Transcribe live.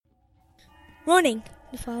Warning: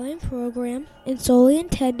 the following program is solely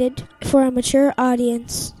intended for a mature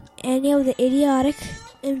audience. Any of the idiotic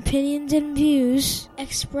opinions and views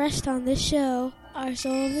expressed on this show are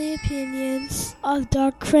solely opinions of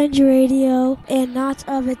Dark Fringe Radio and not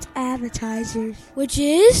of its advertisers, which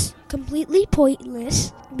is completely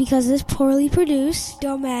pointless because this poorly produced,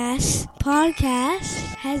 dumbass podcast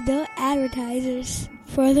has no advertisers.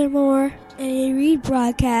 Furthermore, any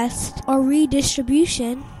rebroadcast or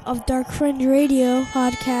redistribution of Dark Fringe Radio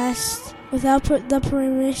podcast without the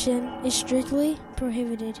permission is strictly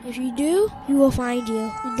prohibited. If you do, we will find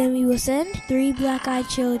you. Then we will send 3 black-eyed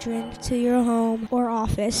children to your home or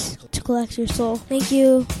office to collect your soul. Thank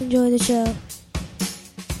you. Enjoy the show.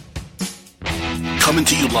 Coming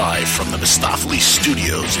to you live from the Mistopheles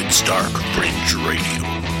Studios, it's Dark Fringe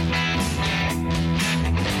Radio.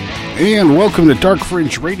 And welcome to Dark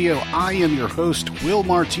Fringe Radio. I am your host, Will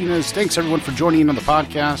Martinez. Thanks everyone for joining in on the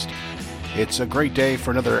podcast. It's a great day for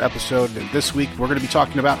another episode. This week we're going to be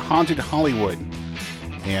talking about Haunted Hollywood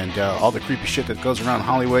and all the creepy shit that goes around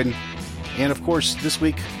Hollywood. And of course, this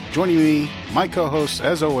week, joining me, my co-host,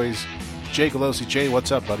 as always, Jay Galosi. Jay,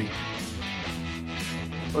 what's up, buddy?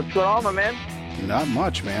 What's going on, my man? Not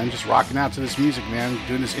much, man. Just rocking out to this music, man.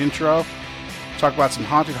 Doing this intro. Talk about some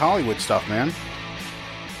Haunted Hollywood stuff, man.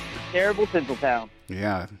 Terrible Tinseltown.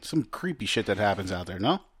 Yeah, some creepy shit that happens out there,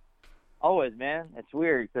 no? Always, man. It's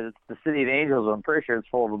weird because it's the city of angels, but I'm pretty sure it's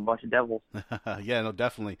full of a bunch of devils. Yeah, no,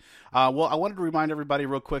 definitely. Well, I wanted to remind everybody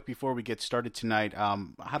real quick before we get started tonight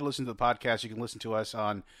how to listen to the podcast. You can listen to us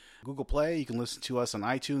on Google Play. You can listen to us on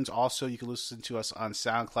iTunes. Also, you can listen to us on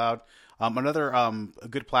SoundCloud. Another a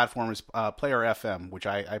good platform is Player FM, which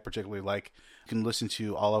I particularly like. You can listen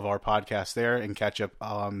to all of our podcasts there and catch up,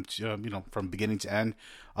 from beginning to end.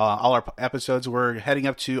 All our episodes, we're heading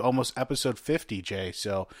up to almost episode 50, Jay.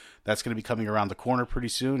 So that's going to be coming around the corner pretty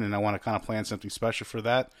soon, and I want to kind of plan something special for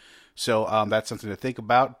that. So that's something to think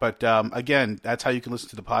about. But again, that's how you can listen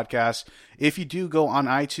to the podcast. If you do go on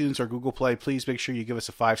iTunes or Google Play, please make sure you give us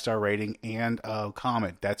a 5-star rating and a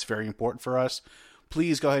comment. That's very important for us.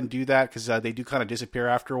 Please go ahead and do that because they do kind of disappear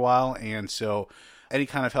after a while. And so any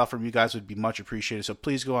kind of help from you guys would be much appreciated. So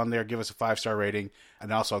please go on there, give us a 5-star rating,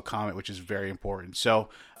 and also a comment, which is very important. So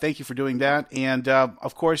thank you for doing that. And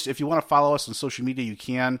of course, if you want to follow us on social media, you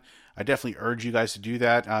can. I definitely urge you guys to do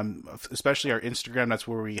that, especially our Instagram. That's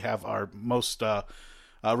where we have our most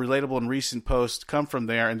relatable and recent posts come from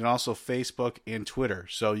there, and then also Facebook and Twitter.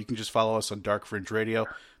 So you can just follow us on Dark Fringe Radio.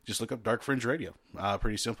 Just look up Dark Fringe Radio.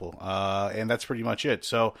 Pretty simple. And that's pretty much it.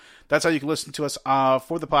 So that's how you can listen to us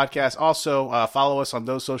for the podcast. Also, follow us on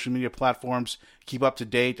those social media platforms. Keep up to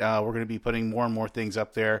date. We're going to be putting more and more things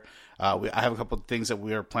up there. I have a couple of things that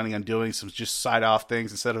we are planning on doing, some just side-off things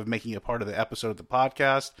instead of making it part of the episode of the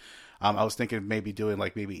podcast. I was thinking of maybe doing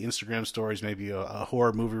maybe Instagram stories, maybe a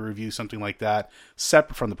horror movie review, something like that,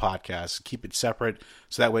 separate from the podcast. Keep it separate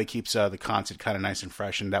so that way it keeps the content kind of nice and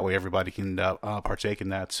fresh, and that way everybody can partake in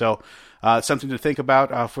that. So it's something to think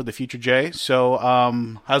about for the future, Jay. So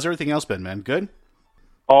how's everything else been, man? Good?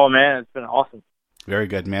 Oh, man, it's been awesome. Very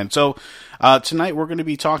good, man. So tonight we're going to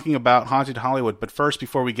be talking about Haunted Hollywood. But first,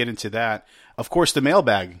 before we get into that, of course, the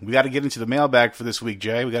mailbag. We got to get into the mailbag for this week,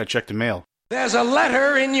 Jay. We got to check the mail. There's a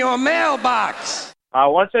letter in your mailbox. I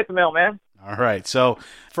want to check the mail, man. All right. So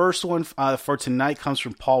first one for tonight comes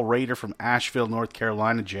from Paul Rader from Asheville, North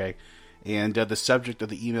Carolina, Jay. And the subject of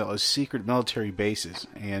the email is secret military bases.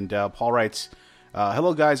 And Paul writes,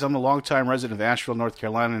 hello, guys. I'm a longtime resident of Asheville, North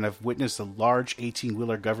Carolina, and I've witnessed the large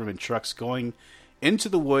 18-wheeler government trucks going into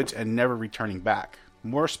the woods and never returning back.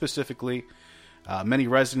 More specifically, many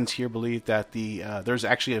residents here believe that there's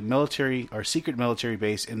actually a military or secret military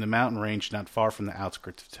base in the mountain range not far from the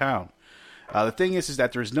outskirts of town. The thing is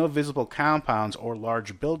that there's no visible compounds or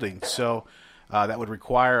large buildings, so that would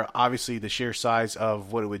require, obviously, the sheer size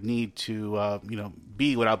of what it would need to,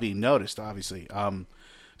 be without being noticed, obviously.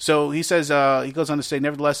 So he says, he goes on to say,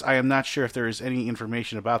 nevertheless, I am not sure if there is any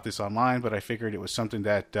information about this online, but I figured it was something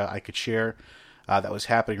that I could share. That was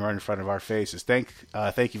happening right in front of our faces. Thank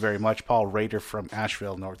you very much, Paul Rader from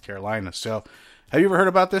Asheville, North Carolina. So, have you ever heard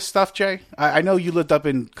about this stuff, Jay? I know you lived up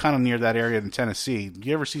in kind of near that area in Tennessee. Do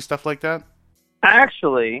you ever see stuff like that?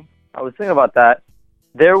 Actually, I was thinking about that.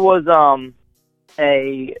 There was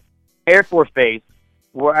a Air Force base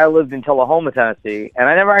where I lived in Tullahoma, Tennessee, and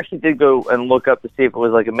I never actually did go and look up to see if it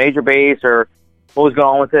was like a major base or what was going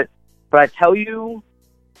on with it. But I tell you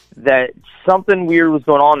that something weird was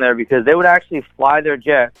going on there because they would actually fly their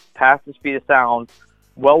jet past the speed of sound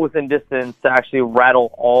well within distance to actually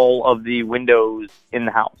rattle all of the windows in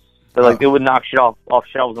the house. So they would knock shit off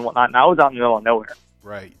shelves and whatnot. And I was out in the middle of nowhere.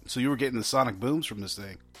 Right. So you were getting the sonic booms from this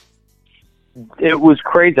thing. it was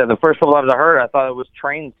crazy. The first couple times I heard it, I thought it was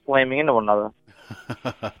trains slamming into one another.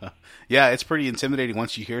 Yeah, it's pretty intimidating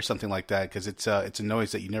once you hear something like that because it's a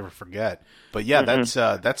noise that you never forget. But yeah, that's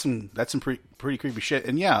some pretty creepy shit.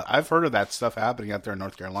 And yeah, I've heard of that stuff happening out there in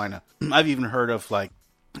North Carolina. I've even heard of like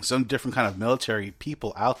some different kind of military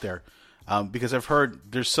people out there because I've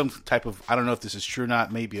heard there's some type of, I don't know if this is true or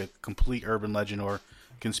not, maybe a complete urban legend or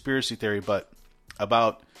conspiracy theory, but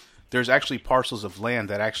about there's actually parcels of land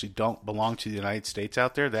that actually don't belong to the United States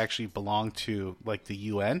out there. They actually belong to like the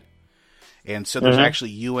UN. And so there's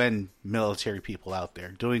actually UN military people out there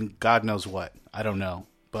doing God knows what. I don't know.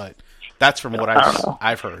 But that's from what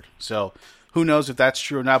I've heard. So who knows if that's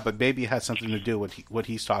true or not, but maybe it has something to do with what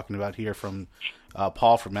he's talking about here from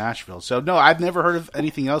Paul from Asheville. So no, I've never heard of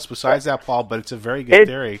anything else besides that, Paul, but it's a very good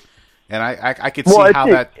theory. And I could see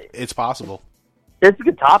how it's possible. It's a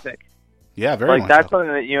good topic. Yeah, very much that's so.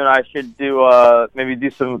 something that you and I should do, maybe do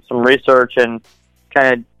some research and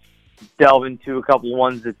kind of delve into a couple of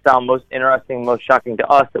ones that sound most interesting, most shocking to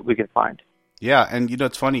us that we can find. Yeah, and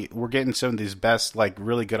it's funny, we're getting some of these best, like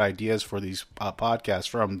really good ideas for these podcasts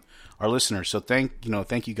from our listeners. So thank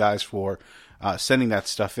you guys for sending that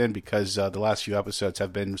stuff in because the last few episodes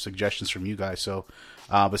have been suggestions from you guys. So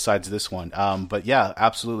besides this one, but yeah,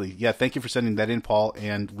 absolutely, yeah. Thank you for sending that in, Paul,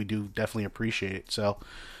 and we do definitely appreciate it. So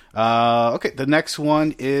okay, the next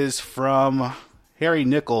one is from Henry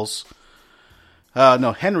Nichols.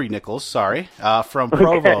 Sorry, from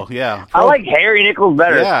Provo. Yeah, I like Harry Nichols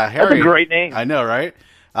better. Yeah, Harry. That's a great name. I know, right?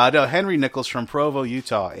 No, Henry Nichols from Provo,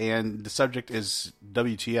 Utah, and the subject is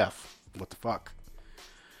WTF. What the fuck?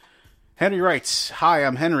 Henry writes, "Hi,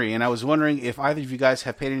 I'm Henry, and I was wondering if either of you guys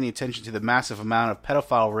have paid any attention to the massive amount of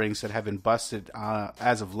pedophile rings that have been busted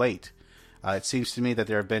as of late. It seems to me that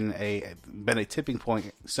there have been a tipping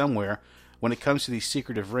point somewhere when it comes to these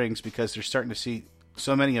secretive rings because they're starting to see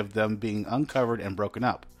so many of them being uncovered and broken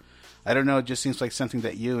up. I don't know, it just seems like something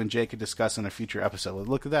that you and Jay could discuss in a future episode." Well,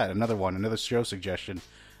 look at that, another show suggestion.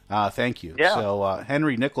 Thank you. Yeah. So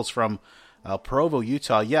Henry Nichols from Provo,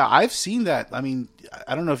 Utah. Yeah, I've seen that. I mean,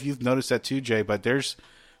 I don't know if you've noticed that too, Jay, but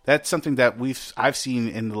that's something that I've seen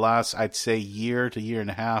in the last, I'd say, year to year and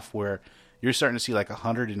a half, where you're starting to see like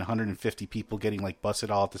 100 and 150 people getting like busted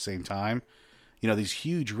all at the same time. These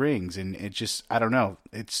huge rings, and it just, I don't know.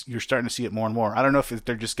 You're starting to see it more and more. I don't know if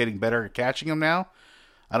they're just getting better at catching them now.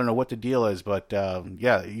 I don't know what the deal is, but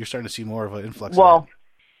yeah, you're starting to see more of an influx. Well,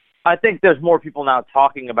 I think there's more people now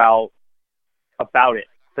talking about it.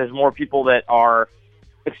 There's more people that are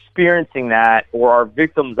experiencing that or are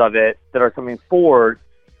victims of it that are coming forward.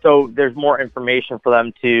 So there's more information for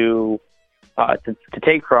them to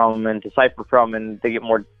take from and decipher from, and they get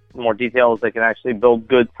more details. They can actually build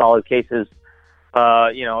good, solid cases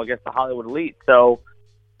against the Hollywood elite. So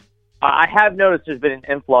I have noticed there's been an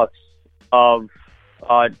influx of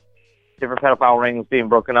different pedophile rings being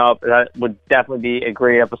broken up. That would definitely be a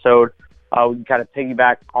great episode. We can kind of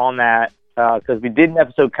piggyback on that because we did an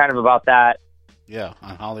episode kind of about that. Yeah,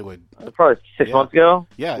 on Hollywood. Probably 6 months ago.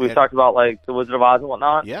 Yeah. We talked about like the Wizard of Oz and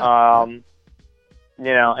whatnot. Yeah. And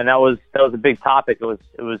that was a big topic. It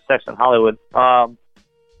was sex on Hollywood.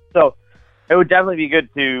 So it would definitely be good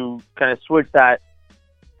to kind of switch that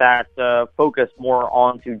focus more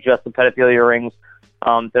onto just the pedophilia rings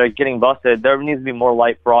that are getting busted. There needs to be more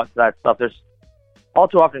light brought to that stuff. There's all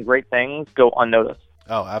too often great things go unnoticed.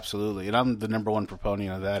 Oh, absolutely. And I'm the number one proponent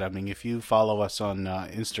of that. I mean, if you follow us on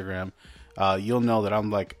Instagram, you'll know that I'm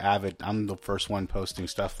like avid. I'm the first one posting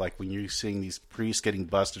stuff like when you're seeing these priests getting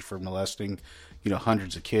busted for molesting,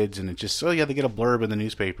 hundreds of kids, and it just, they get a blurb in the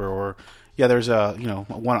newspaper, or there's a,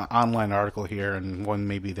 one online article here and one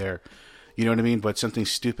maybe there. You know what I mean? But something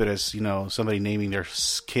stupid as, somebody naming their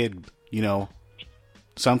kid,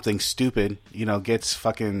 something stupid, gets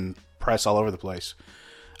fucking press all over the place.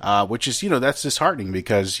 Which is, that's disheartening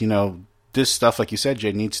because, this stuff, like you said,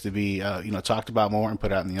 Jay, needs to be, talked about more and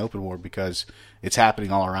put out in the open more because it's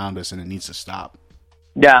happening all around us and it needs to stop.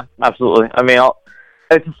 Yeah, absolutely. I mean,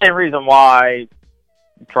 it's the same reason why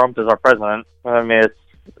Trump is our president. I mean, it's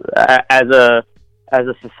as a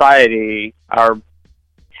society, our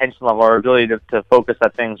attention level, our ability to focus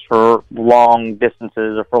at things for long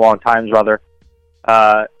distances or for long times rather,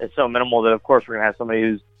 is so minimal that of course we're gonna have somebody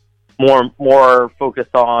who's more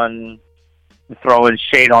focused on throwing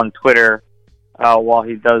shade on Twitter while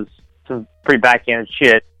he does some pretty backhanded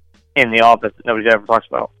shit in the office that nobody ever talks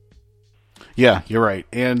about. Yeah, you're right,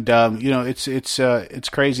 and it's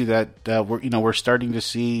crazy that we're starting to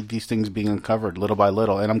see these things being uncovered little by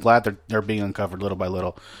little, and I'm glad they're being uncovered little by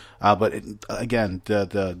little. But again,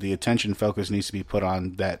 the attention focus needs to be put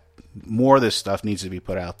on that more of this stuff needs to be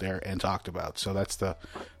put out there and talked about. So that's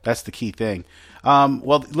the key thing.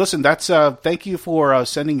 Well, listen, that's thank you for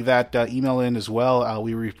sending that email in as well.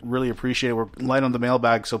 We really appreciate it. We're light on the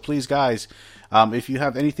mailbag, so please, guys, if you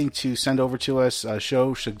have anything to send over to us,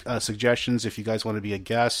 show suggestions, if you guys want to be a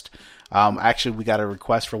guest. Actually, we got a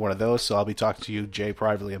request for one of those, so I'll be talking to you, Jay,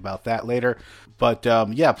 privately about that later. But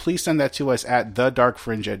yeah, please send that to us at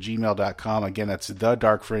thedarkfringe@gmail.com. Again, that's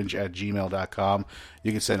thedarkfringe@gmail.com.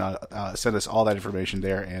 You can send us all that information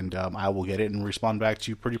there, and I will get it and respond back to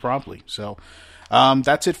you pretty promptly. So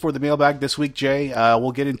that's it for the mailbag this week, Jay.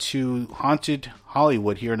 We'll get into Haunted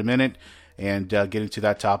Hollywood here in a minute and get into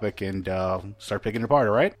that topic and start picking it apart,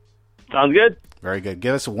 all right? Sounds good. Very good.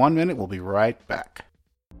 Give us 1 minute. We'll be right back.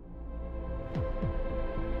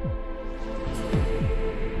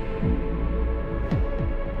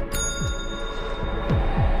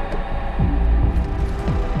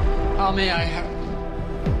 How may I have...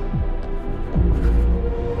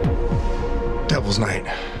 Devil's Night.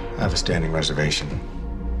 I have a standing reservation.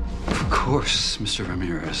 Of course, Mr.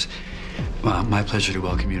 Ramirez. My pleasure to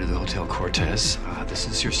welcome you to the Hotel Cortez. This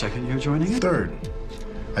is your second year joining it? Third.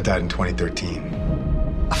 I died in 2013.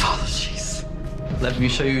 Apologies. Let me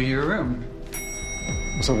show you your room.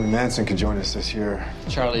 I was hoping Manson could join us this year.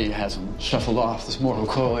 Charlie hasn't shuffled off this mortal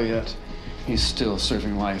coil yet. He's still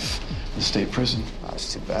serving life in the state prison.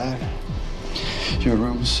 That's too bad. Your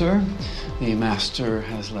room, sir. The master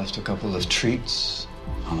has left a couple of treats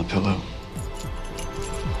on the pillow.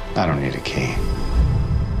 I don't need a key.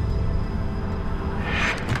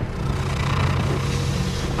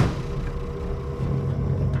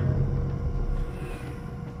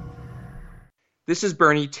 This is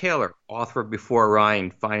Bernie Taylor, author of Before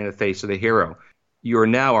Orion, Finding the Face of the Hero. You are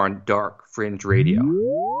now on Dark Fringe Radio.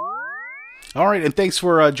 All right, and thanks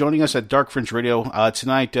for joining us at Dark Fringe Radio.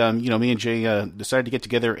 Tonight, me and Jay decided to get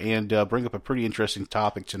together and bring up a pretty interesting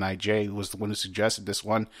topic tonight. Jay was the one who suggested this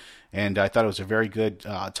one, and I thought it was a very good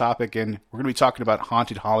topic, and we're going to be talking about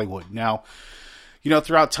Haunted Hollywood. Now,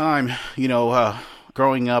 throughout time,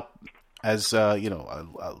 growing up as, a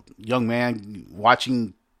young man,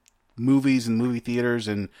 watching movies and movie theaters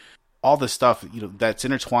and all this stuff, that's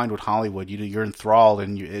intertwined with Hollywood, you're enthralled,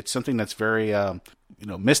 and it's something that's very,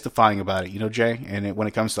 mystifying about it, Jay. And when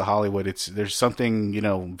it comes to Hollywood, there's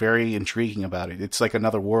something, very intriguing about it. It's like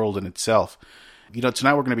another world in itself.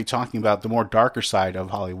 Tonight we're going to be talking about the more darker side of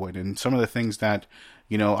Hollywood and some of the things that,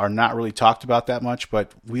 are not really talked about that much,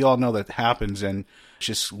 but we all know that it happens, and it's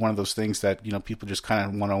just one of those things that, people just kind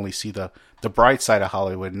of want to only see the bright side of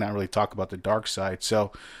Hollywood and not really talk about the dark side.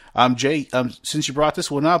 So, Jay, since you brought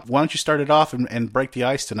this one up, why don't you start it off and break the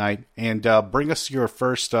ice tonight and bring us your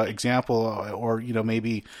first example or,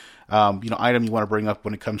 maybe, item you want to bring up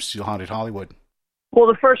when it comes to Haunted Hollywood. Well,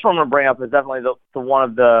 the first one I'm going to bring up is definitely the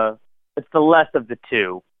one of it's the less of the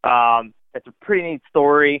two. It's a pretty neat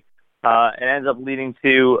story. It ends up leading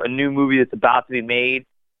to a new movie that's about to be made.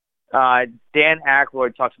 Dan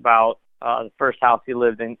Aykroyd talks about the first house he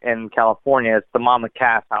lived in California. It's the Mama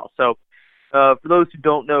Cass house. So for those who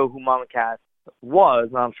don't know who Mama Cass was,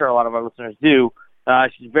 and I'm sure a lot of our listeners do,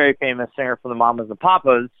 she's a very famous singer from the Mamas and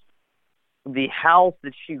Papas. The house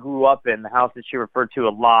that she grew up in, the house that she referred to a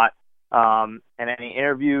lot in any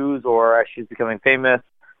interviews or as she's becoming famous,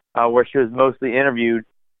 where she was mostly influenced,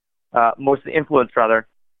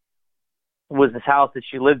 was this house that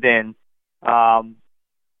she lived in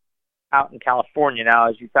out in California. Now,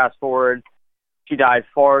 as you fast forward, she died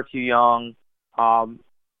far too young, and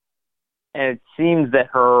it seems that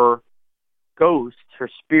her ghost, her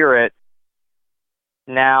spirit,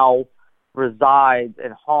 now resides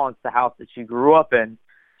and haunts the house that she grew up in.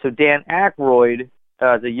 So Dan Aykroyd,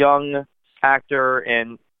 as a young actor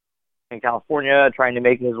in California, trying to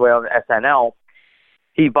make his way on SNL,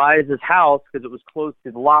 he buys this house because it was close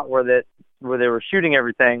to the lot where they were shooting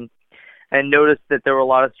everything, and noticed that there were a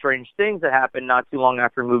lot of strange things that happened not too long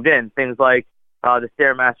after he moved in. Things like the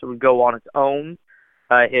Stairmaster would go on its own,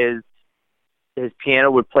 his piano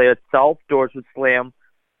would play itself, doors would slam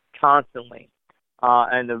constantly.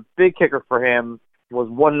 And the big kicker for him was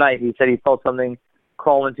one night he said he felt something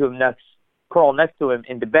crawl next to him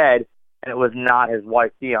into bed, and it was not his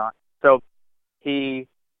wife, Dion. So he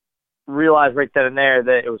realized right then and there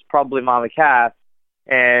that it was probably Mama Cass,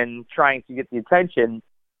 and trying to get the attention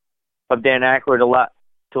of Dan Aykroyd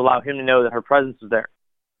to allow him to know that her presence was there.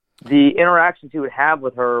 The interactions he would have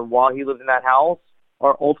with her while he lived in that house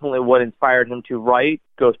are ultimately what inspired him to write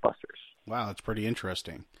Ghostbusters. Wow, that's pretty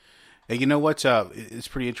interesting. Hey, you know what? It's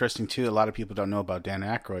pretty interesting too. A lot of people don't know about Dan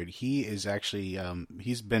Aykroyd. He is actually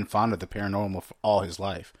he's been fond of the paranormal for all his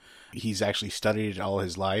life. He's actually studied it all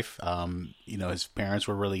his life. His parents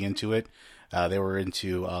were really into it. They were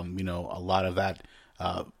into a lot of that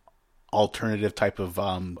alternative type of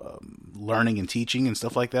learning and teaching and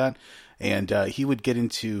stuff like that. And he would get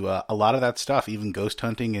into a lot of that stuff, even ghost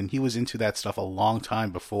hunting, and he was into that stuff a long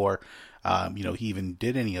time before he even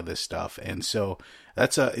did any of this stuff. And so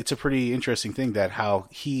it's a pretty interesting thing that how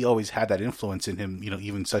he always had that influence in him,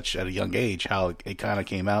 even such at a young age, how it kind of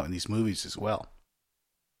came out in these movies as well.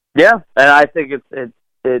 Yeah, and I think it's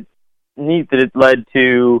neat that it led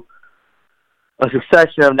to a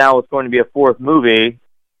succession of now what's going to be a fourth movie.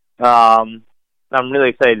 I'm really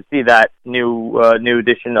excited to see that new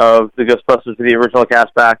edition of the Ghostbusters with the original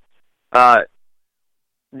cast back.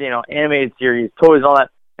 Animated series, toys, and all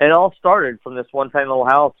that. And it all started from this one tiny little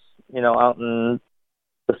house, out in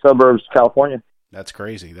the suburbs of California. That's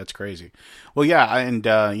crazy. Well, yeah, and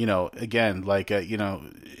again,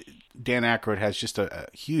 Dan Aykroyd has just a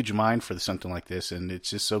huge mind for something like this, and it's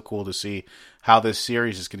just so cool to see how this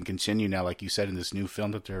series is going to continue now, like you said, in this new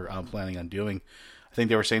film that they're planning on doing. I think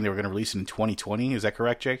they were saying they were going to release it in 2020. Is that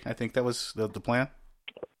correct, Jake? I think that was the plan?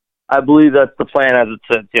 I believe that's the plan as it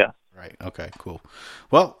sits, yeah. Right. Okay, cool.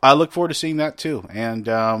 Well, I look forward to seeing that too. And,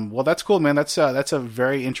 that's cool, man. That's a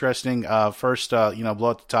very interesting first, blow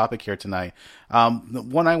up the topic here tonight. The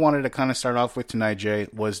one I wanted to kind of start off with tonight, Jay,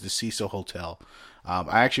 was the Cecil Hotel.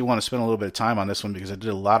 I actually want to spend a little bit of time on this one because I did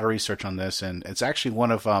a lot of research on this, and it's actually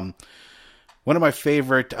one of my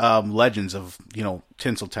favorite legends of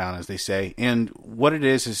Tinseltown, as they say. And what it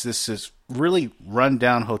is this really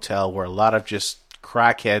run-down hotel where a lot of just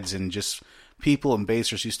crackheads and just people and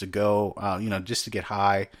basers used to go, just to get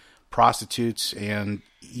high, prostitutes, and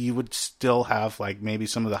you would still have maybe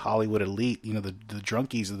some of the Hollywood elite, the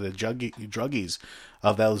drunkies or the druggies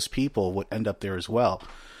of those people would end up there as well.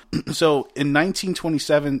 So in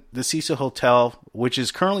 1927, the Cecil Hotel, which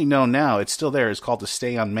is currently known now, it's still there, is called the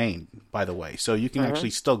Stay on Main, by the way. So you can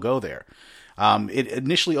actually still go there. It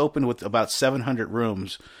initially opened with about 700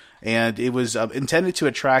 rooms, and it was intended to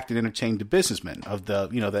attract and entertain the businessmen of the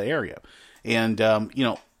area. And,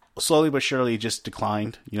 slowly but surely it just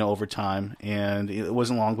declined, over time. And it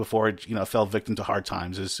wasn't long before it, fell victim to hard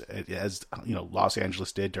times as Los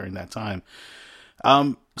Angeles did during that time.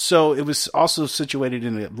 So it was also situated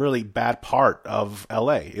in a really bad part of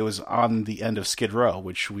LA. It was on the end of Skid Row,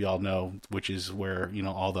 which we all know, which is where,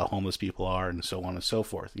 all the homeless people are and so on and so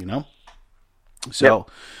forth, So,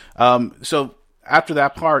 so after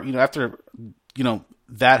that part,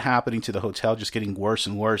 that happening to the hotel, just getting worse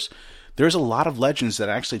and worse, there's a lot of legends that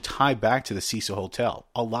actually tie back to the Cecil Hotel.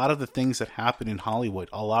 A lot of the things that happen in Hollywood,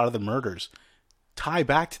 a lot of the murders tie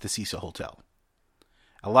back to the Cecil Hotel.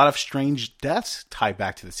 A lot of strange deaths tie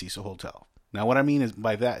back to the Cecil Hotel. Now, what I mean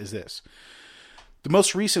by that is this. The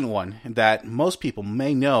most recent one that most people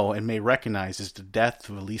may know and may recognize is the death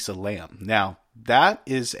of Elisa Lam. Now, that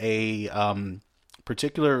is a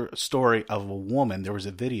particular story of a woman. There was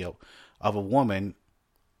a video of a woman.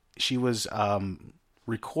 She was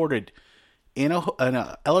recorded in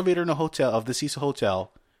an elevator in a hotel of the Cecil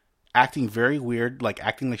Hotel, acting very weird,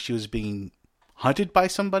 acting like she was being hunted by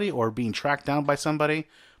somebody or being tracked down by somebody,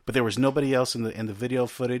 but there was nobody else in the video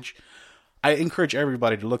footage. I encourage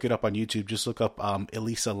everybody to look it up on YouTube. Just look up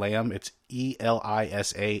Elisa Lam. It's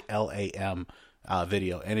ELISALAM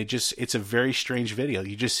video, and it's a very strange video.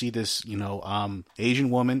 You just see this Asian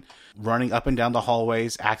woman running up and down the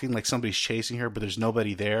hallways, acting like somebody's chasing her, but there's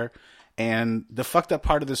nobody there. And the fucked up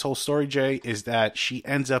part of this whole story, Jay, is that she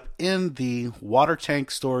ends up in the water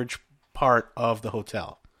tank storage part of the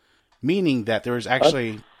hotel. Meaning that there was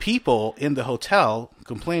actually people in the hotel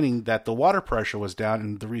complaining that the water pressure was down,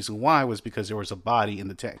 and the reason why was because there was a body in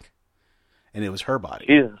the tank. And it was her body.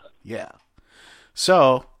 Jesus. Yeah.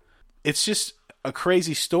 So, it's just a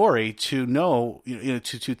crazy story to know,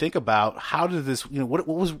 to think about how did this, what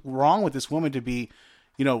was wrong with this woman to be,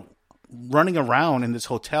 running around in this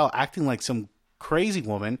hotel acting like some crazy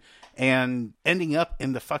woman and ending up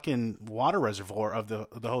in the fucking water reservoir of the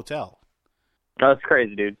hotel. That's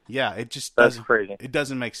crazy, dude. Yeah, it just doesn't. That's crazy. It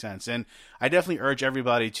doesn't make sense, and I definitely urge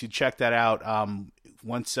everybody to check that out.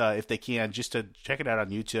 Once, if they can, just to check it out on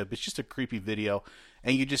YouTube. It's just a creepy video,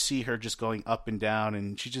 and you just see her just going up and down,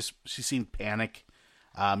 and she seemed panic.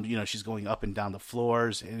 She's going up and down the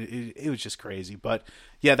floors, and it was just crazy. But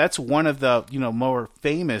yeah, that's one of the more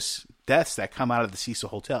famous deaths that come out of the Cecil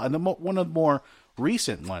Hotel, and one of the more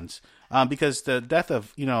recent ones, because the death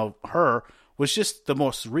of her was just the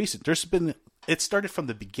most recent. It started from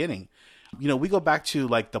the beginning. You know, we go back to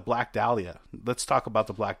like the Black Dahlia. Let's talk about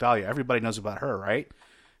the Black Dahlia. Everybody knows about her, right?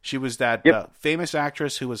 She was that famous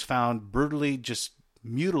actress who was found brutally just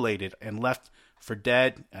mutilated and left for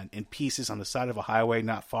dead and in pieces on the side of a highway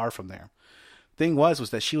not far from there. Thing was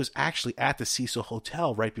that she was actually at the Cecil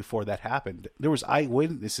Hotel right before that happened. There was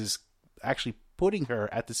eyewitnesses actually putting her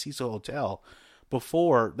at the Cecil Hotel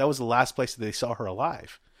before. That was the last place that they saw her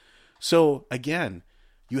alive. So again,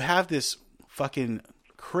 you have this fucking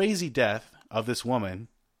crazy death of this woman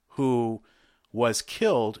who was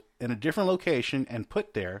killed in a different location and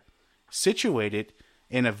put there, situated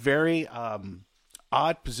in a very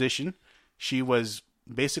odd position. She was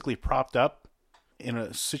basically propped up in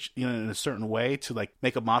a certain way to like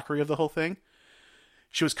make a mockery of the whole thing.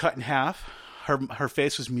 She was cut in half. Her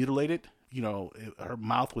face was mutilated. You know, her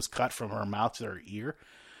mouth was cut from her mouth to her ear.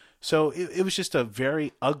 So it was just a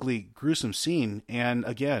very ugly, gruesome scene. And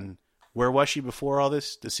again, where was she before all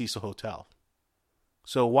this? The Cecil Hotel.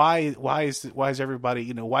 So why is everybody,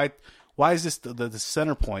 you know, why is this the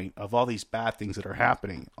center point of all these bad things that are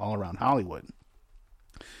happening all around Hollywood?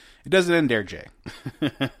 It doesn't end there, Jay.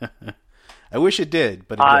 I wish it did,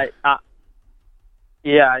 but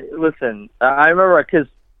yeah. Listen, I remember because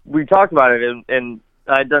we talked about it, and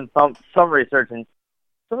I'd done some research, and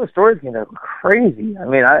some of the stories came out crazy. I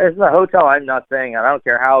mean, it's a hotel. I'm not saying I don't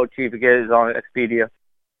care how cheap it is on Expedia.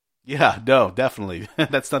 Yeah, no, definitely.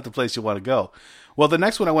 That's not the place you want to go. Well, the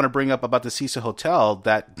next one I want to bring up about the Cecil Hotel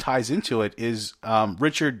that ties into it is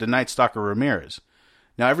Richard the Night Stalker Ramirez.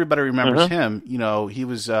 Now, everybody remembers him. You know, he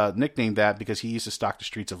was nicknamed that because he used to stalk the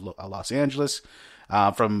streets of Los Angeles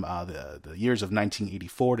from the years of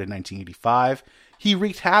 1984 to 1985. He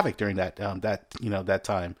wreaked havoc during that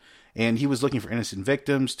time, and he was looking for innocent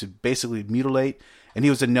victims to basically mutilate. And he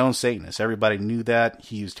was a known Satanist. Everybody knew that.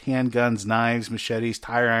 He used handguns, knives, machetes,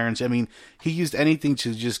 tire irons. I mean, he used anything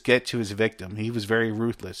to just get to his victim. He was very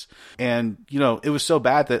ruthless. And, you know, it was so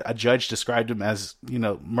bad that a judge described him as, you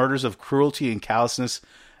know, murders of cruelty and callousness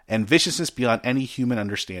and viciousness beyond any human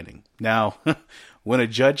understanding. Now, when a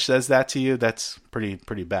judge says that to you, that's pretty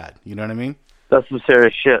bad. You know what I mean? That's some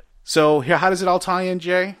serious shit. So here, how does it all tie in,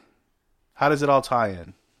 Jay? How does it all tie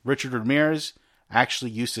in? Richard Ramirez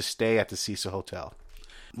actually used to stay at the Cecil Hotel.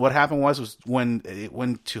 What happened was when it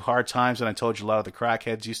went to hard times, and I told you a lot of the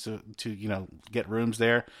crackheads used to you know, get rooms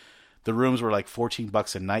there. The rooms were like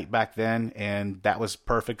 $14 a night back then, and that was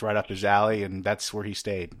perfect, right up his alley, and that's where he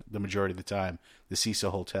stayed the majority of the time, the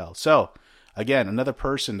Cecil Hotel. So, again, another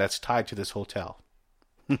person that's tied to this hotel.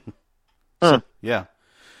 So, yeah.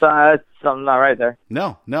 So that's something not right there.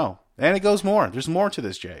 No. And it goes more. There's more to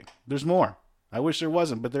this, Jay. There's more. I wish there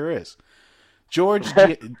wasn't, but there is. George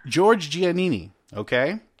Giannini,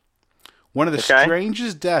 okay? One of the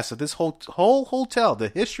strangest deaths of this whole hotel, the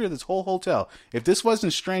history of this whole hotel. If this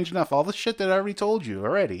wasn't strange enough, all the shit that I already told you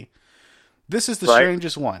already, this is the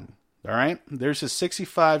strangest one, all right? There's a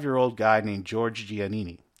 65-year-old guy named George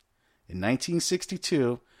Giannini. In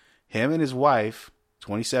 1962, him and his wife,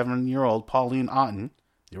 27-year-old Pauline Otten,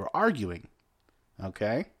 they were arguing,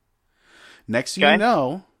 okay? Next thing you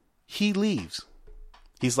know, he leaves.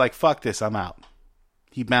 He's like, fuck this, I'm out.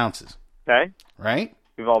 He bounces. Okay. Right?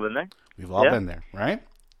 We've all been there. We've all been there, right?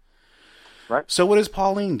 Right. So what does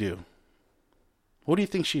Pauline do? What do you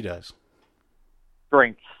think she does?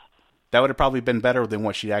 Drinks. That would have probably been better than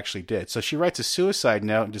what she actually did. So she writes a suicide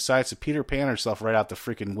note and decides to Peter Pan herself right out the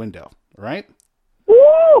freaking window, right?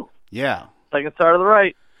 Woo! Yeah. Second star to the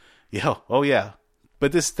right. Yeah. Oh, yeah.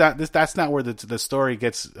 But that's not where the story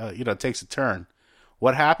gets, takes a turn.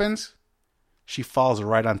 What happens? She falls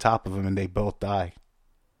right on top of him and they both die.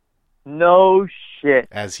 No shit.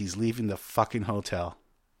 As he's leaving the fucking hotel.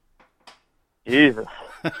 Jesus.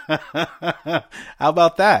 How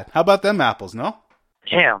about that? How about them apples, no?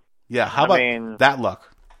 Damn. Yeah, how about that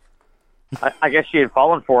luck? I guess she had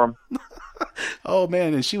fallen for him. Oh,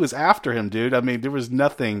 man, and she was after him, dude. I mean, there was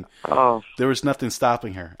nothing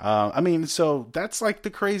stopping her. So that's like the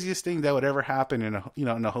craziest thing that would ever happen in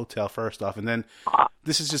a hotel, first off. And then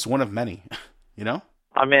this is just one of many, you know?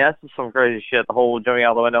 I mean, that's just some crazy shit. The whole jumping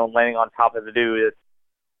out the window and landing on top of the dude is,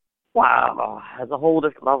 wow, that's a whole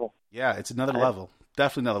different level. Yeah, it's another level.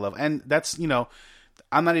 Definitely another level. And that's,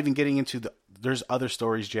 I'm not even getting into there's other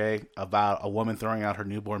stories, Jay, about a woman throwing out her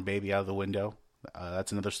newborn baby out of the window.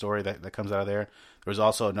 That's another story that comes out of there. There was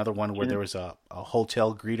also another one where there was a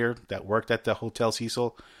hotel greeter that worked at the Hotel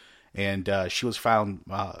Cecil, and she was found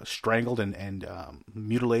strangled and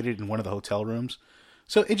mutilated in one of the hotel rooms.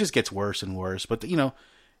 So it just gets worse and worse. But,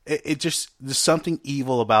 it just, there's something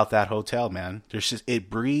evil about that hotel, man. It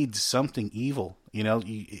breeds something evil.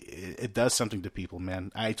 It does something to people,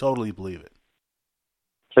 man. I totally believe it.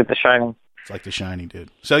 It's like The Shining. It's like The Shining, dude.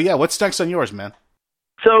 So, yeah, what's next on yours, man?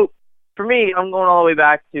 So, for me, I'm going all the way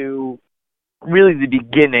back to really the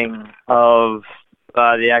beginning of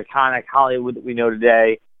the iconic Hollywood that we know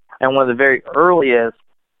today, and one of the very earliest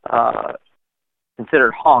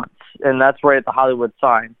considered haunts, and that's right at the Hollywood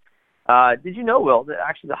sign. Did you know, Will, that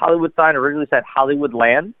actually the Hollywood sign originally said Hollywood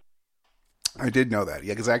Land? I did know that,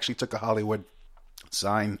 yeah, because I actually took a Hollywood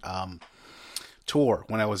sign tour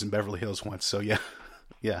when I was in Beverly Hills once, so yeah.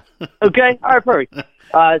 Yeah. Okay, all right, perfect.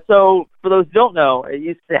 So, for those who don't know, it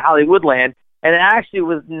used to say Hollywood Land, and it actually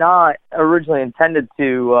was not originally intended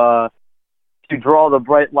to draw the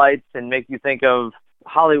bright lights and make you think of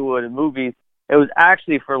Hollywood and movies. It was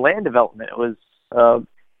actually for land development. It was a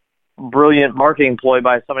brilliant marketing ploy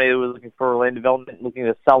by somebody who was looking for land development, looking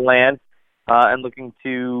to sell land, and looking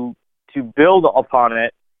to build upon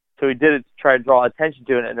it. So he did it to try to draw attention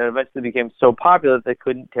to it, and it eventually became so popular that they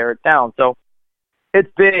couldn't tear it down. So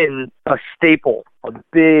it's been a staple, a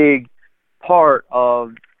big part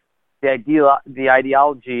of the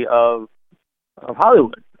ideology of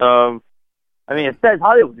Hollywood. I mean, it says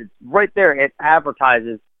Hollywood. It's right there. It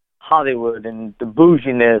advertises Hollywood and the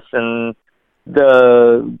bouginess and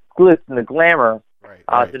the glitz and the glamour.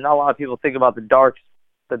 Right. So not a lot of people think about the dark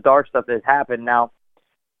stuff that has happened. Now,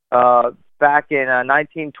 back in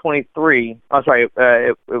 1923, I'm sorry,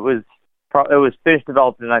 it was finished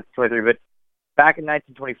developed in 1923, but back in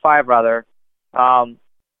 1925, rather,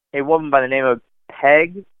 a woman by the name of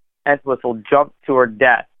Peg Entwistle jumped to her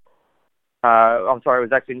death. I'm sorry, it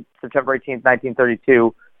was actually September 18th,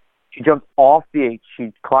 1932. She jumped off the H.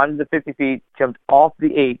 She climbed the 50 feet, jumped off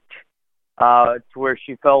the H, to where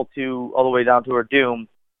she fell all the way down to her doom.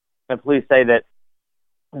 And police say that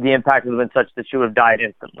the impact would have been such that she would have died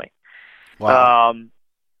instantly. Wow.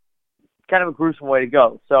 Kind of a gruesome way to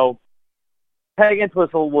go. So, Peg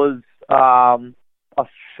Entwistle was a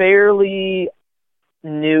fairly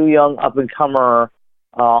new, young up-and-comer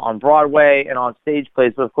on Broadway and on stage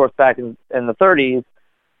plays, but of course back in the 30s,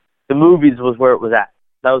 the movies was where it was at.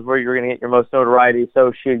 That was where you were going to get your most notoriety.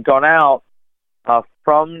 So she had gone out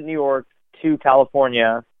from New York to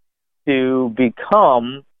California to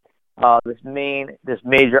become this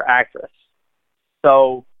major actress.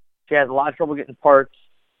 So she has a lot of trouble getting parts.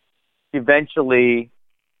 She eventually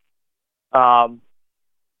does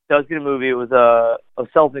get a movie. It was a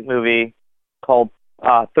Selznick movie called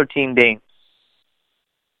 13 Dames.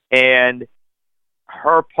 And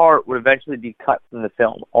her part would eventually be cut from the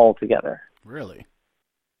film altogether. Really?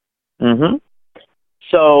 Mm-hmm.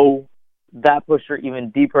 So that pushed her even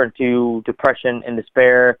deeper into depression and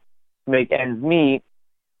despair to make ends meet.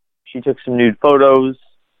 She took some nude photos,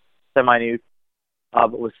 semi-nude,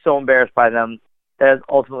 but was so embarrassed by them that is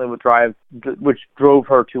ultimately which drove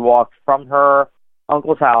her to walk from her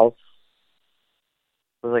uncle's house.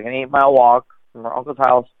 It was like an 8-mile walk from her uncle's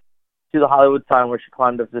house to the Hollywood sign, where she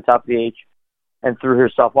climbed up to the top of the H and threw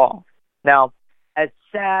herself off. Now, as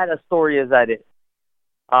sad a story as that is,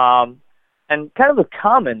 and kind of a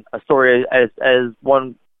common story as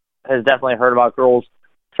one has definitely heard about girls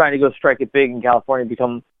trying to go strike it big in California,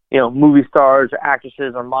 become movie stars or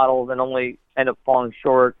actresses or models, and only end up falling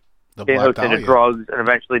short, getting hooked into drugs, and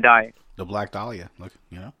eventually dying. The Black Dahlia, look,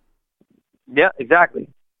 Yeah, exactly.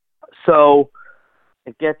 So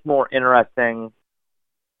it gets more interesting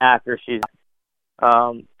after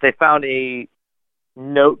they found a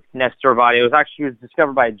note next to her body. She was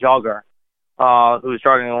discovered by a jogger who was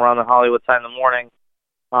jogging around the Hollywood sign in the morning,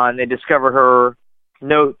 and they discovered her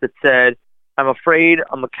note that said, "I'm afraid,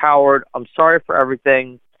 I'm a coward, I'm sorry for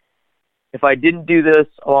everything. If I didn't do this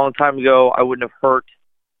a long time ago, I wouldn't have hurt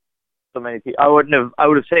so many people. I would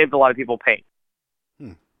have saved a lot of people pain."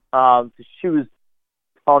 She was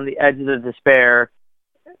on the edge of the despair.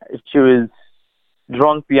 She was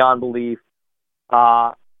drunk beyond belief,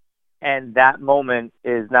 and that moment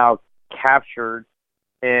is now captured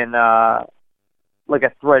in like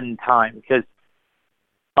a thread in time, because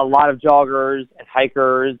a lot of joggers and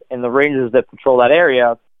hikers and the rangers that patrol that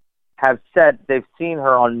area have said they've seen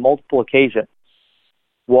her on multiple occasions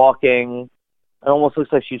walking. It almost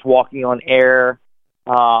looks like she's walking on air.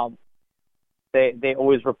 They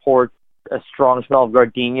always report a strong smell of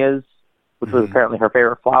gardenias, which was apparently her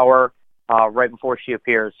favorite flower, right before she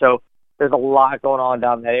appears. So there's a lot going on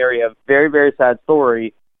down in that area. Very, very sad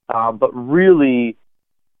story, but really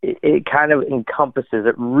it kind of encompasses,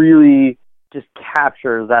 it really just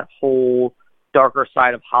captures that whole darker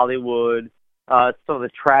side of Hollywood, some of the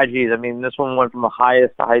tragedies. I mean, this one went from the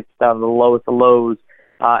highest to heights down to the lowest of lows,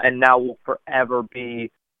 and now will forever be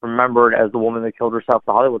remembered as the woman that killed herself at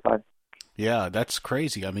the Hollywood sign. Yeah, that's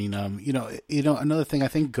crazy. I mean, another thing, I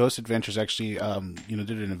think Ghost Adventures actually, did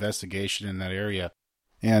an investigation in that area.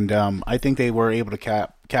 And I think they were able to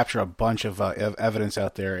capture a bunch of evidence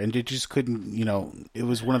out there, and it just couldn't, it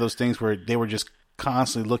was one of those things where they were just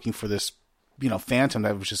constantly looking for this, phantom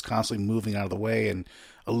that was just constantly moving out of the way and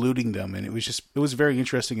eluding them. And it was a very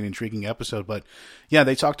interesting and intriguing episode. But yeah,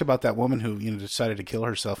 they talked about that woman who, decided to kill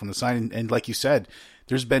herself on the sign. And like you said,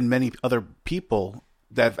 there's been many other people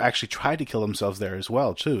that have actually tried to kill themselves there as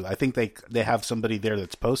well, too. I think they have somebody there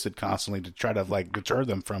that's posted constantly to try to deter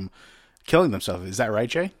them from killing themselves. Is that right,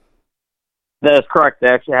 Jay? That is correct. They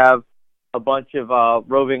actually have a bunch of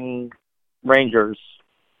roving rangers,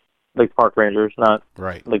 like park rangers, not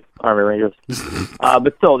right, like army rangers.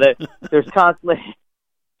 But still, there's constantly,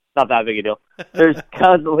 not that big a deal. There's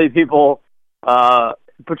constantly people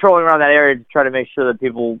patrolling around that area to try to make sure that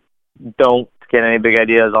people don't get any big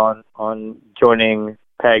ideas on joining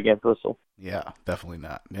Peg and Thistle. Yeah, definitely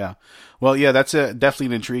not. Yeah. Well, yeah, that's definitely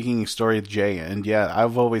an intriguing story, Jay. And yeah,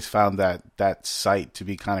 I've always found that site to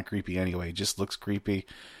be kind of creepy anyway. It just looks creepy.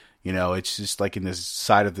 It's just like in this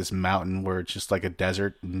side of this mountain where it's just like a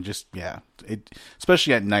desert, and just, yeah,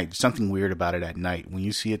 especially at night, something weird about it at night. When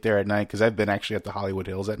you see it there at night, because I've been actually at the Hollywood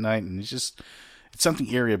Hills at night, and it's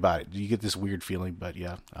something eerie about it. You get this weird feeling, but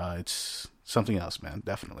yeah, it's something else, man,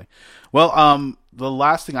 definitely. Well, the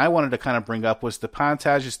last thing I wanted to kind of bring up was the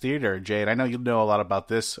Pantages Theater, Jay, and I know you know a lot about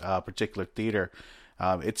this particular theater.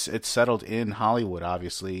 It's settled in Hollywood,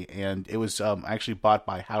 obviously, and it was actually bought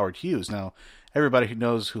by Howard Hughes. Now, everybody who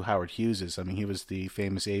knows who Howard Hughes is, I mean, he was the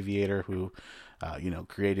famous aviator who,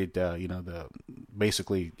 created, the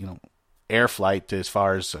basically, air flight as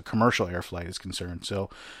far as commercial air flight is concerned. So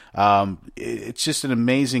it's just an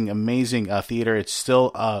amazing theater. It's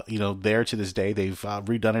still there to this day. They've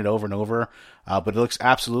redone it over and over, but it looks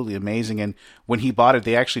absolutely amazing. And when he bought it,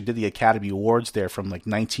 they actually did the Academy Awards there from like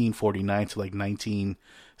 1949 to like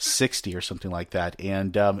 1960 or something like that.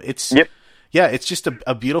 And it's yeah, it's just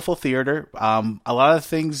a beautiful theater. A lot of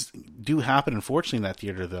things do happen, unfortunately, in that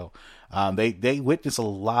theater, though. They witness a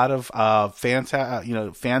lot of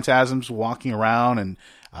phantasms walking around, and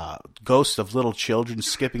ghosts of little children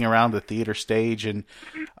skipping around the theater stage. And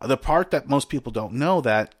the part that most people don't know,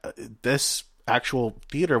 that this actual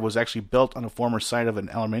theater was actually built on a former site of an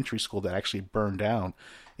elementary school that actually burned down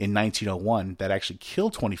in 1901, that actually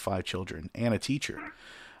killed 25 children and a teacher.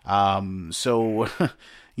 So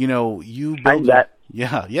you build that.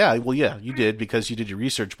 Yeah. Well, yeah, you did, because you did your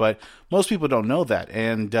research, but most people don't know that.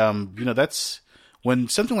 And, that's when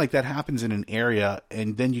something like that happens in an area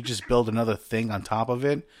and then you just build another thing on top of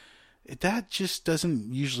it, that just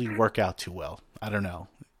doesn't usually work out too well. I don't know.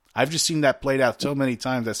 I've just seen that played out so many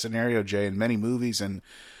times, that scenario, Jay, in many movies and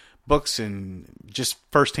books and just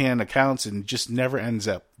firsthand accounts, and just never ends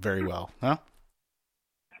up very well, huh?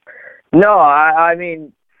 No, I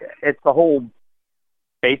mean, it's the whole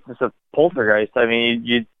basis of Poltergeist. I mean,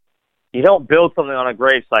 you don't build something on a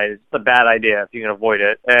grave site. It's just a bad idea if you can avoid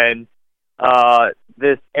it. And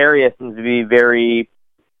this area seems to be very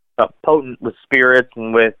potent with spirits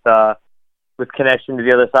and with connection to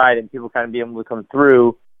the other side, and people kind of be able to come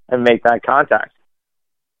through and make that contact.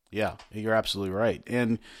 Yeah, you're absolutely right.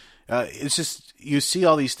 And it's just, you see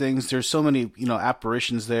all these things. There's so many,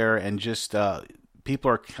 apparitions there, and just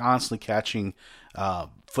people are constantly catching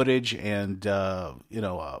footage and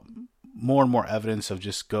more and more evidence of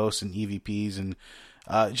just ghosts and EVPs and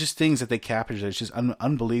just things that they capture. It's just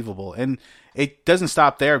unbelievable. And it doesn't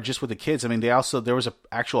stop there just with the kids. I mean, there was an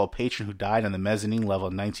actual patron who died on the mezzanine level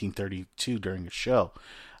in 1932 during a show.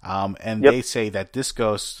 And They say that this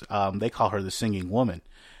ghost, they call her the singing woman.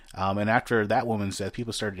 And after that woman's death,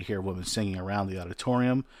 people started to hear women singing around the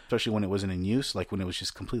auditorium, especially when it wasn't in use, like when it was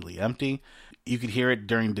just completely empty. You could hear it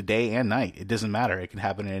during the day and night. It doesn't matter. It can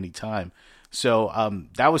happen at any time. So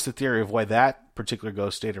that was the theory of why that particular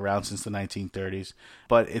ghost stayed around since the 1930s.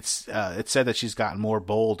 But it's said that she's gotten more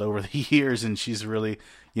bold over the years, and she's really,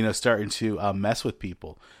 starting to mess with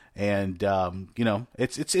people. And,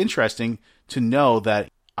 it's interesting to know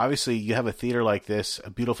that obviously you have a theater like this,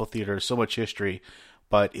 a beautiful theater, so much history,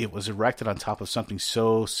 but it was erected on top of something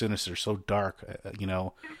so sinister, so dark.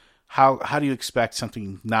 How do you expect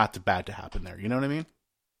something not bad to happen there? You know what I mean?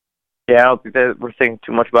 Yeah, I don't think that we're thinking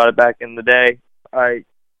too much about it back in the day.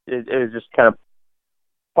 It was just kind of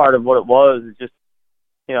part of what it was. It's just,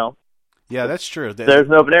 Yeah, that's true. There's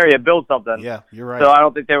an open area, build something. Yeah, you're right. So I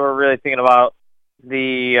don't think they were really thinking about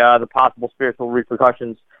the possible spiritual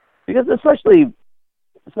repercussions, because especially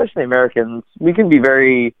Americans, we can be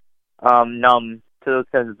very numb to those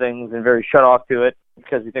kinds of things and very shut off to it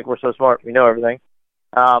because we think we're so smart, we know everything.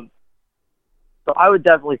 So I would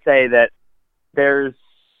definitely say that there's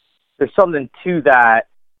something to that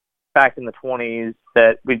back in the 20s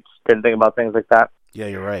that we just didn't think about things like that. Yeah,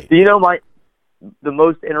 you're right. You know, the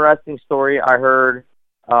most interesting story I heard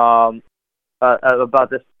about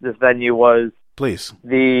this venue was Please.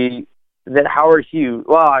 that Howard Hughes.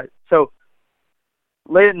 Well, so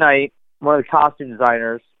late at night, one of the costume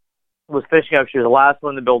designers was finishing up. She was the last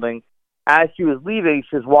one in the building. As she was leaving,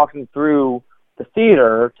 she was walking through the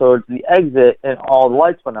theater towards the exit, and all the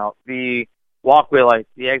lights went out. The walkway lights,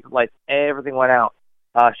 the exit lights, everything went out.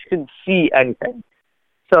 She couldn't see anything.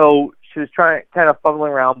 So she was kind of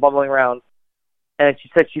bumbling around, and she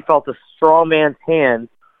said she felt a strong man's hand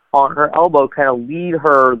on her elbow kind of lead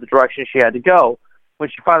her the direction she had to go. When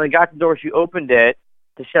she finally got to the door, she opened it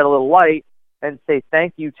to shed a little light and say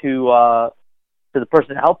thank you to the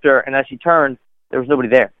person that helped her, and as she turned, there was nobody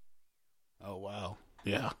there. Oh, wow.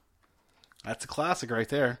 Yeah. That's a classic right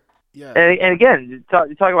there. Yeah. And again, you talk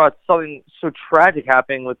about something so tragic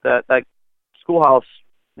happening with that schoolhouse,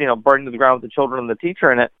 burning to the ground with the children and the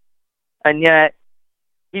teacher in it, and yet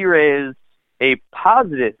here is a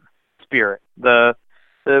positive spirit. The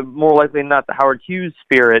more likely than not, the Howard Hughes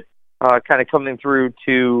spirit kind of coming through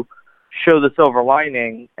to show the silver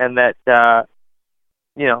lining, and that that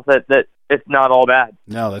it's not all bad.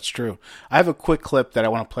 No, that's true. I have a quick clip that I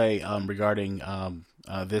want to play regarding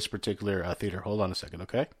this particular theater. Hold on a second,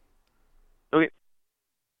 okay? Okay.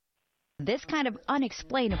 This kind of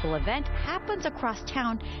unexplainable event happens across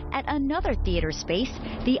town at another theater space,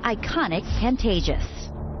 the iconic Pantages.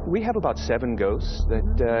 We have about 7 ghosts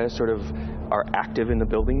that sort of are active in the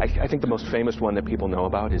building. I think the most famous one that people know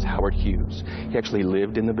about is Howard Hughes. He actually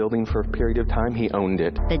lived in the building for a period of time. He owned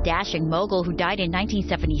it. The dashing mogul who died in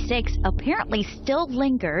 1976 apparently still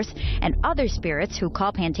lingers, and other spirits who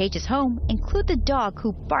call Pantages home include the dog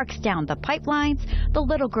who barks down the pipelines, the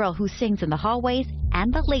little girl who sings in the hallways,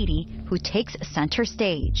 and the lady who takes center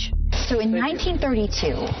stage. So in 1932,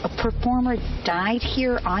 a performer died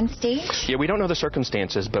here on stage? Yeah, we don't know the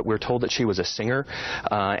circumstances, but we're told that she was a singer,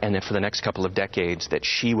 and that for the next couple of decades that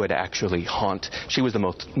she would actually haunt. She was the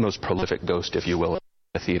most prolific ghost, if you will,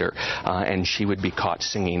 the theater, and she would be caught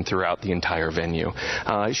singing throughout the entire venue.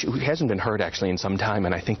 She hasn't been heard actually in some time,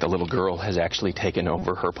 and I think the little girl has actually taken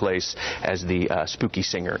over her place as the spooky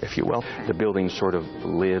singer, if you will. The building sort of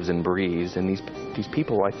lives and breathes, and these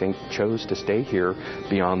people, I think, chose to stay here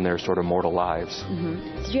beyond their sort of mortal lives.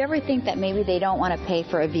 Mm-hmm. Did you ever think that maybe they don't want to pay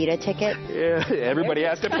for a Vita ticket? Yeah, everybody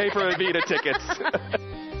has to pay for a Vita tickets.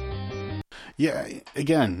 Yeah,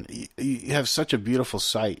 again, you have such a beautiful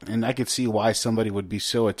site, and I could see why somebody would be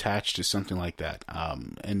so attached to something like that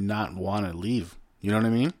and not want to leave. You know what I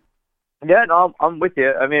mean? Yeah, no, I'm with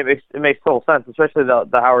you. I mean, it makes total sense, especially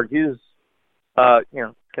the Howard Hughes,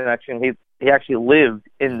 connection. He actually lived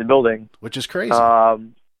in the building, which is crazy.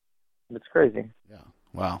 It's crazy. Yeah.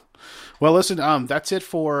 Wow. Well, listen, that's it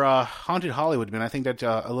for Haunted Hollywood, man. I think that's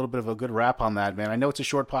a little bit of a good wrap on that, man. I know it's a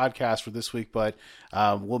short podcast for this week, but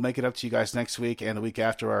we'll make it up to you guys next week, and the week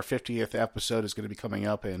after. Our 50th episode is going to be coming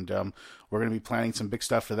up, and we're going to be planning some big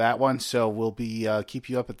stuff for that one. So we'll be keep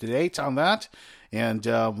you up to date on that, and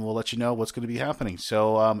we'll let you know what's going to be happening.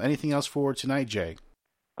 So anything else for tonight, Jay?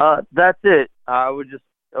 That's it. I would just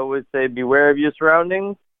always say beware of your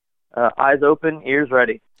surroundings. Eyes open, ears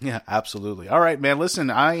ready. Yeah, absolutely. All right, man. Listen,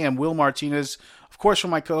 I am Will Martinez, of course, from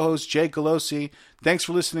my co-host, Jay Galosi. Thanks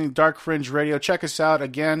for listening to Dark Fringe Radio. Check us out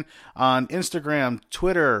again on Instagram,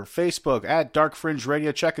 Twitter, Facebook, at Dark Fringe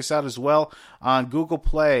Radio. Check us out as well on Google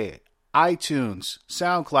Play, iTunes,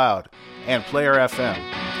 SoundCloud, and Player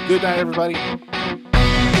FM. Good night, everybody.